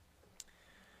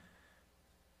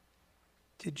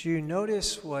Did you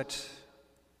notice what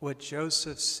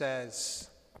Joseph says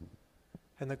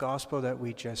in the gospel that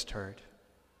we just heard?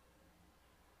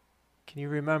 Can you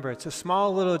remember? It's a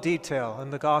small little detail in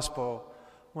the gospel,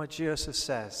 what Joseph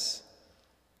says.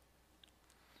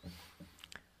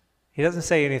 He doesn't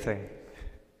say anything.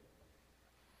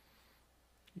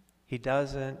 He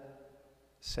doesn't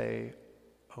say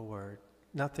a word.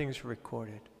 Nothing's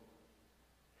recorded.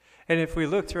 And if we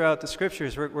look throughout the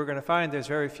scriptures, we're going to find there's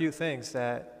very few things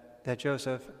that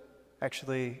Joseph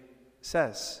actually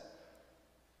says.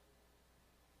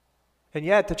 And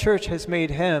yet the church has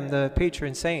made him the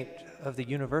patron saint of the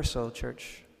universal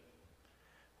church.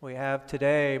 We have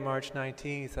today, March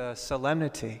 19th, a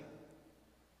solemnity.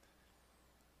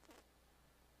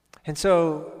 And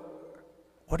so,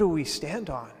 what do we stand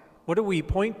on? What do we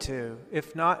point to?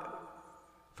 If not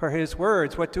for his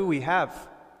words, what do we have?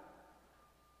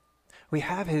 We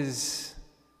have his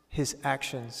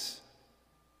actions,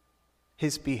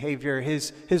 his behavior,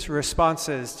 his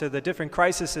responses to the different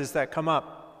crises that come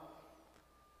up.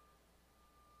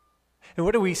 And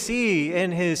what do we see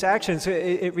in his actions?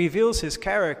 It reveals his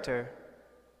character.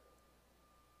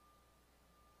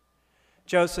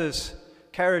 Joseph's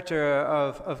character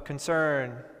of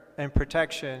concern and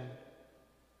protection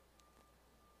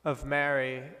of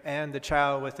Mary and the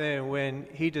child within when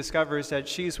he discovers that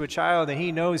she's with child and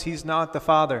he knows he's not the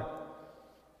father.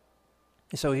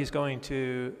 So he's going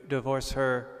to divorce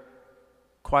her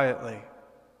quietly,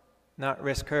 not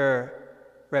risk her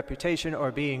reputation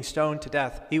or being stoned to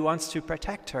death. He wants to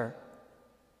protect her.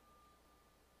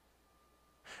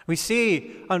 We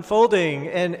see unfolding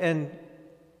in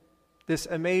this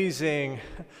amazing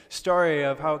story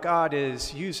of how God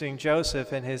is using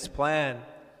Joseph in his plan,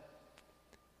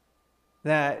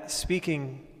 that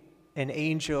speaking an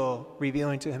angel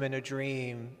revealing to him in a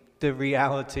dream the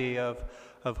reality of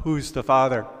who's the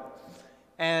father.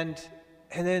 And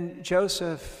then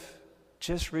Joseph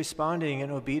just responding in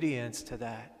obedience to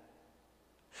that.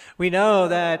 We know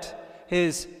that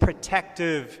his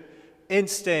protective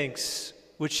instincts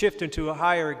would shift into a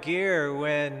higher gear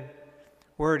when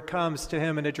word comes to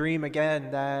him in a dream again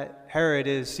that Herod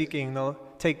is seeking to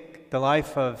take the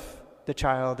life of the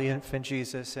child, the infant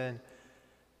Jesus, and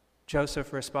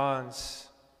Joseph responds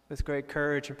with great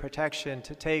courage and protection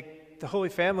to take the Holy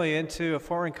Family into a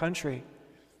foreign country,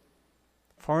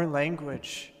 foreign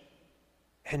language,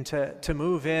 and to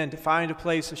move in, to find a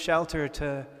place of shelter,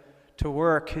 to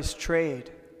work his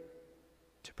trade,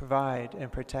 to provide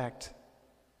and protect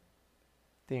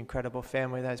the incredible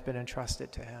family that has been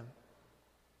entrusted to him.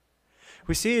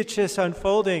 We see it just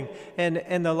unfolding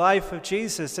in the life of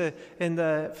Jesus, in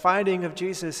the finding of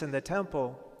Jesus in the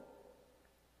temple.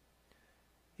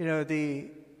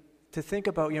 To think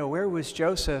about, where was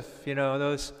Joseph,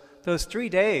 those 3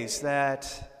 days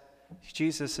that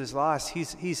Jesus is lost.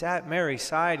 He's at Mary's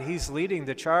side. He's leading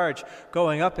the charge,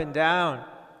 going up and down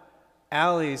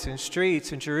alleys and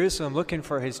streets in Jerusalem looking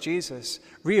for his Jesus,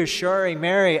 reassuring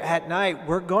Mary at night,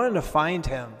 we're going to find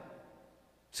him.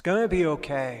 It's going to be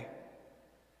okay.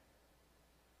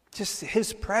 Just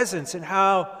his presence and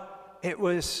how it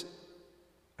was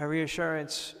a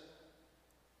reassurance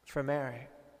for Mary.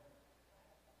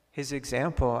 His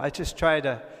example. I just try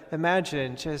to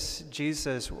imagine just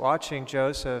Jesus watching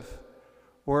Joseph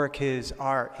work his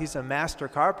art. He's a master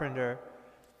carpenter.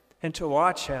 And to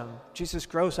watch him, Jesus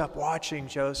grows up watching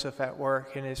Joseph at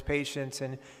work and his patience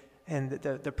and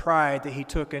the pride that he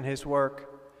took in his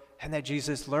work, and that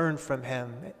Jesus learned from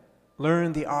him,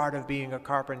 learned the art of being a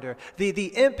carpenter.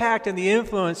 The impact and the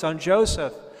influence on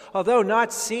Joseph, although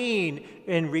not seen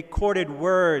in recorded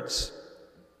words,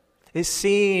 is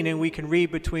seen, and we can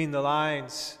read between the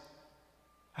lines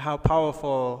how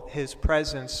powerful his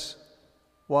presence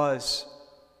was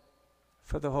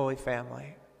for the Holy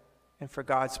Family and for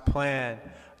God's plan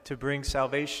to bring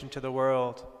salvation to the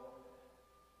world.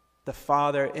 The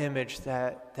father image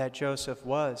that Joseph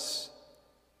was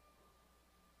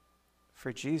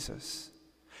for Jesus.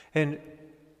 And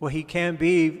what he can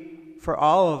be for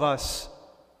all of us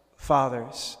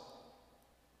fathers.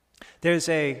 There's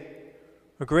a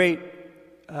great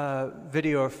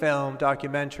video or film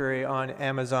documentary on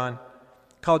Amazon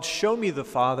called Show Me the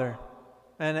Father.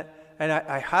 And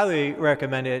I highly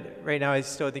recommend it. Right now I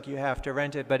still think you have to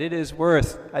rent it, but it is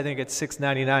worth, I think it's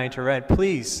 $6.99 to rent.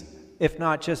 Please, if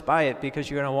not, just buy it because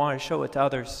you're going to want to show it to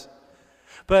others.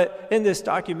 But in this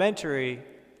documentary,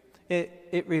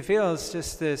 it reveals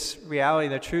just this reality,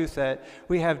 the truth that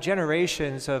we have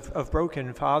generations of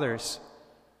broken fathers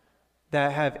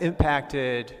that have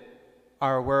impacted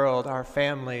our world, our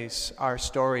families, our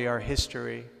story, our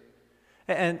history.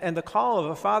 And the call of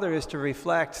a father is to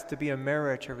reflect, to be a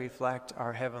mirror, to reflect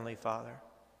our Heavenly Father.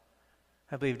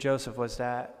 I believe Joseph was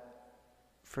that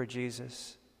for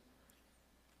Jesus.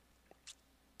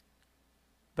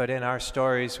 But in our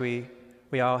stories, we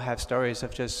all have stories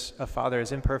of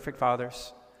fathers, imperfect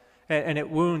fathers. And it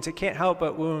wounds, it can't help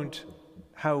but wound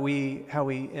how we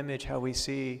image, how we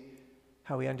see,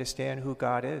 how we understand who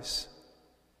God is.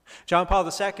 John Paul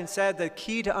II said the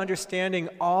key to understanding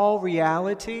all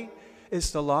reality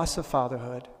is the loss of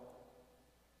fatherhood.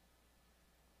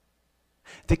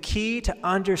 The key to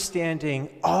understanding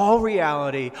all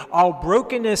reality, all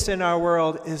brokenness in our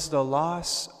world, is the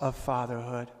loss of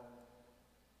fatherhood.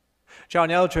 John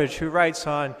Eldredge, who writes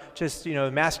on just,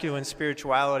 masculine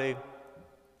spirituality,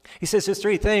 he says there's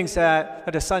three things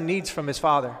that a son needs from his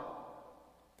father.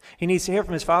 He needs to hear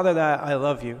from his father that I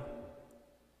love you.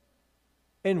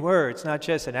 In words, not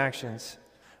just in actions,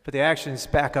 but the actions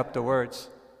back up the words.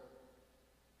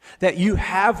 That you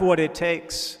have what it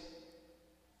takes,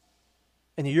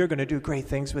 and you're going to do great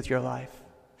things with your life.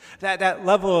 That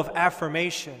level of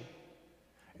affirmation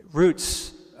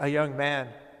roots a young man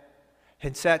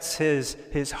and sets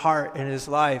his heart and his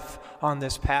life on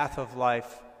this path of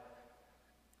life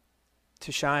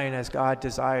to shine as God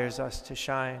desires us to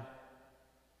shine.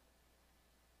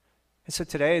 And so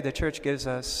today the church gives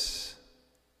us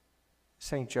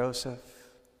St. Joseph.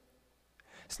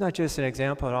 It's not just an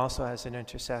example, it also has an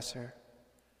intercessor.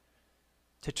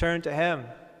 To turn to him.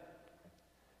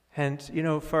 And,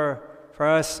 for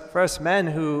us men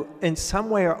who in some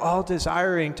way are all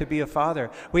desiring to be a father.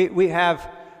 We have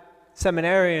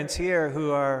seminarians here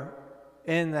who are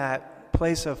in that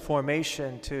place of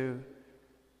formation to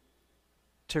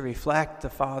reflect the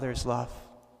Father's love.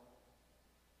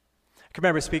 I can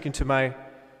remember speaking to my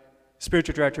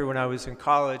spiritual director when I was in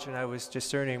college and I was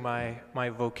discerning my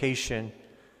vocation.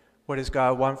 What does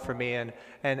God want for me? And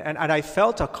I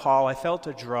felt a call, I felt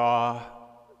a draw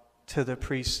to the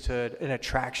priesthood, an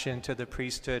attraction to the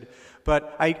priesthood.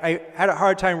 But I had a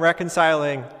hard time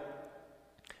reconciling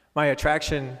my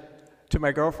attraction to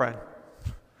my girlfriend.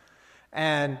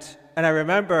 And I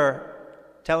remember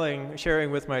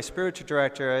sharing with my spiritual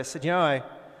director, I said,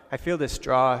 I feel this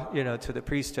draw, to the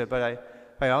priesthood, but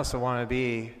I also want to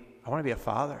be a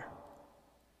father.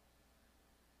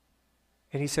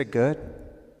 And he said, good.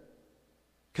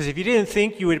 Because if you didn't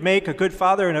think you would make a good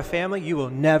father in a family, you will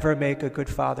never make a good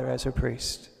father as a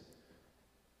priest.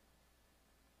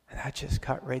 And that just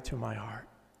cut right through my heart.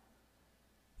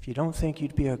 If you don't think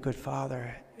you'd be a good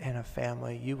father in a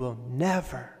family, you will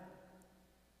never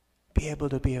be able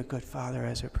to be a good father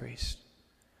as a priest.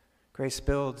 Grace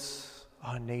builds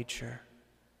on nature.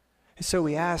 And so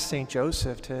we ask St.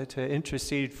 Joseph to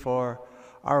intercede for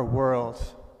our world,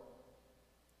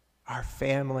 our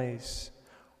families,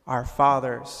 our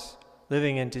fathers,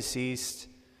 living and deceased,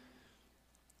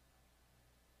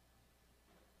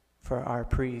 for our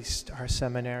priests, our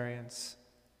seminarians,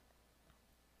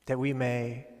 that we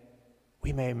may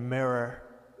mirror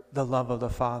the love of the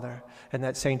Father, and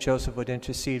that St. Joseph would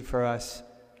intercede for us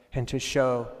and to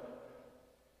show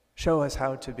us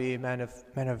how to be men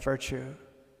of virtue,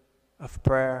 of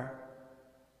prayer,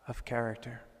 of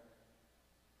character.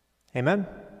 Amen.